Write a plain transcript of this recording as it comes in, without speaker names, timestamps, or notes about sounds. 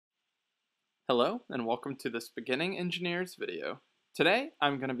Hello and welcome to this Beginning Engineers video. Today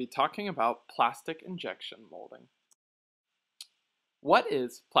I'm going to be talking about plastic injection molding. What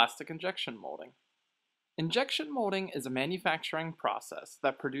is plastic injection molding? Injection molding is a manufacturing process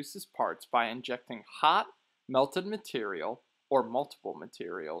that produces parts by injecting hot, melted material or multiple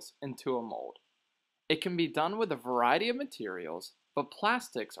materials into a mold. It can be done with a variety of materials, but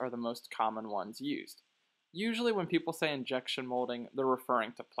plastics are the most common ones used. Usually when people say injection molding, they're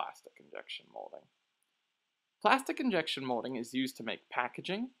referring to plastic injection molding. Plastic injection molding is used to make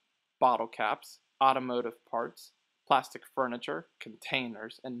packaging, bottle caps, automotive parts, plastic furniture,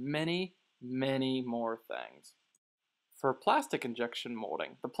 containers, and many, many more things. For plastic injection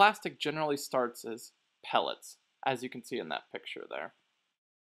molding, the plastic generally starts as pellets, as you can see in that picture there.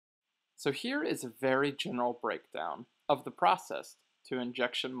 So here is a very general breakdown of the process to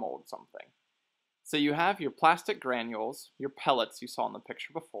injection mold something. So you have your plastic granules, your pellets you saw in the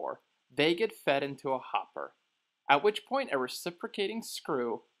picture before, they get fed into a hopper, at which point a reciprocating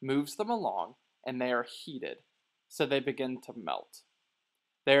screw moves them along and they are heated, so they begin to melt.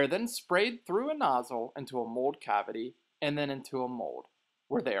 They are then sprayed through a nozzle into a mold cavity and then into a mold,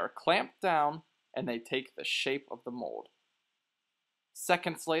 where they are clamped down and they take the shape of the mold.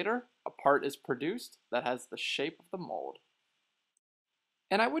 Seconds later, a part is produced that has the shape of the mold.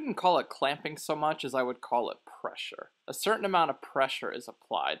 And I wouldn't call it clamping so much as I would call it pressure. A certain amount of pressure is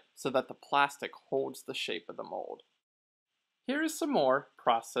applied so that the plastic holds the shape of the mold. Here is some more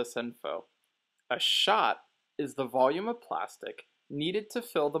process info. A shot is the volume of plastic needed to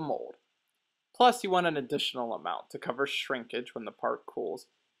fill the mold. Plus you want an additional amount to cover shrinkage when the part cools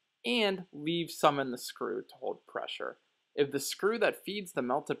and leave some in the screw to hold pressure. If the screw that feeds the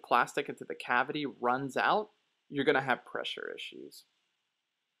melted plastic into the cavity runs out, you're going to have pressure issues.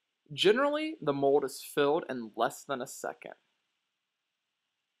 Generally, the mold is filled in less than a second.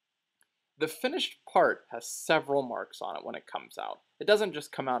 The finished part has several marks on it when it comes out. It doesn't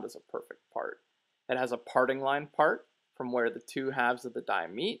just come out as a perfect part. It has a parting line part from where the two halves of the die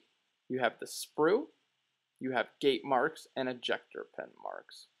meet. You have the sprue, you have gate marks, and ejector pin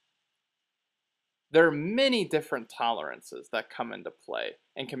marks. There are many different tolerances that come into play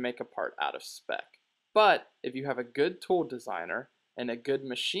and can make a part out of spec. But if you have a good tool designer and a good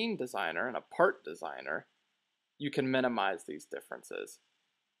machine designer and a part designer, you can minimize these differences.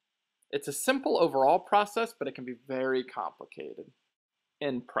 It's a simple overall process, but it can be very complicated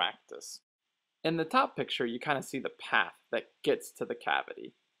in practice. In the top picture, you kind of see the path that gets to the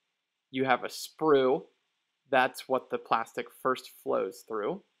cavity. You have a sprue, that's what the plastic first flows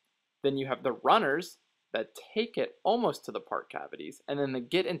through. Then you have the runners that take it almost to the part cavities, and then to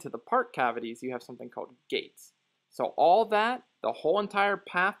get into the part cavities, you have something called gates. So all that, the whole entire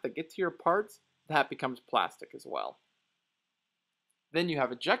path that gets to your parts, that becomes plastic as well. Then you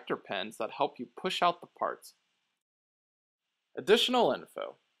have ejector pins that help you push out the parts. Additional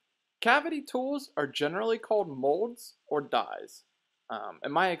info. Cavity tools are generally called molds or dies.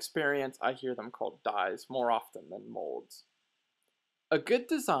 In my experience, I hear them called dies more often than molds. A good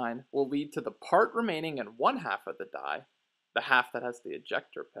design will lead to the part remaining in one half of the die, the half that has the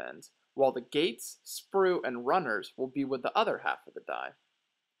ejector pins, while the gates, sprue, and runners will be with the other half of the die.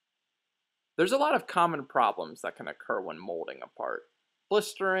 There's a lot of common problems that can occur when molding a part.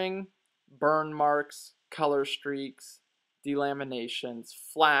 Blistering, burn marks, color streaks, delaminations,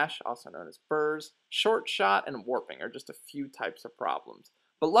 flash, also known as burrs, short shot, and warping are just a few types of problems.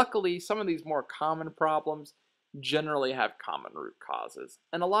 But luckily, some of these more common problems generally have common root causes,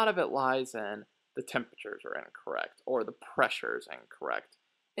 and a lot of it lies in the temperatures are incorrect or the pressure is incorrect.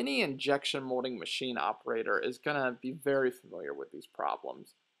 Any injection molding machine operator is going to be very familiar with these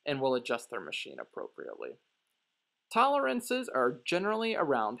problems and will adjust their machine appropriately. Tolerances are generally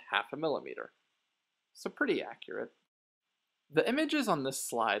around 0.5 millimeter, so pretty accurate. The images on this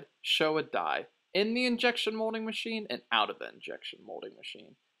slide show a die in the injection molding machine and out of the injection molding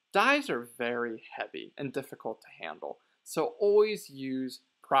machine. Dies are very heavy and difficult to handle, so always use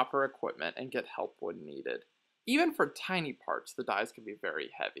proper equipment and get help when needed. Even for tiny parts, the dies can be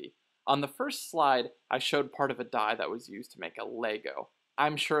very heavy. On the first slide, I showed part of a die that was used to make a Lego.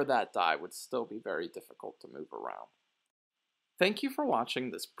 I'm sure that die would still be very difficult to move around. Thank you for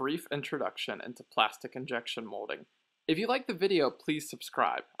watching this brief introduction into plastic injection molding. If you like the video, please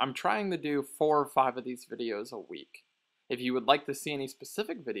subscribe. I'm trying to do 4 or 5 of these videos a week. If you would like to see any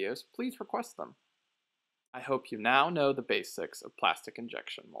specific videos, please request them. I hope you now know the basics of plastic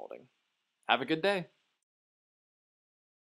injection molding. Have a good day.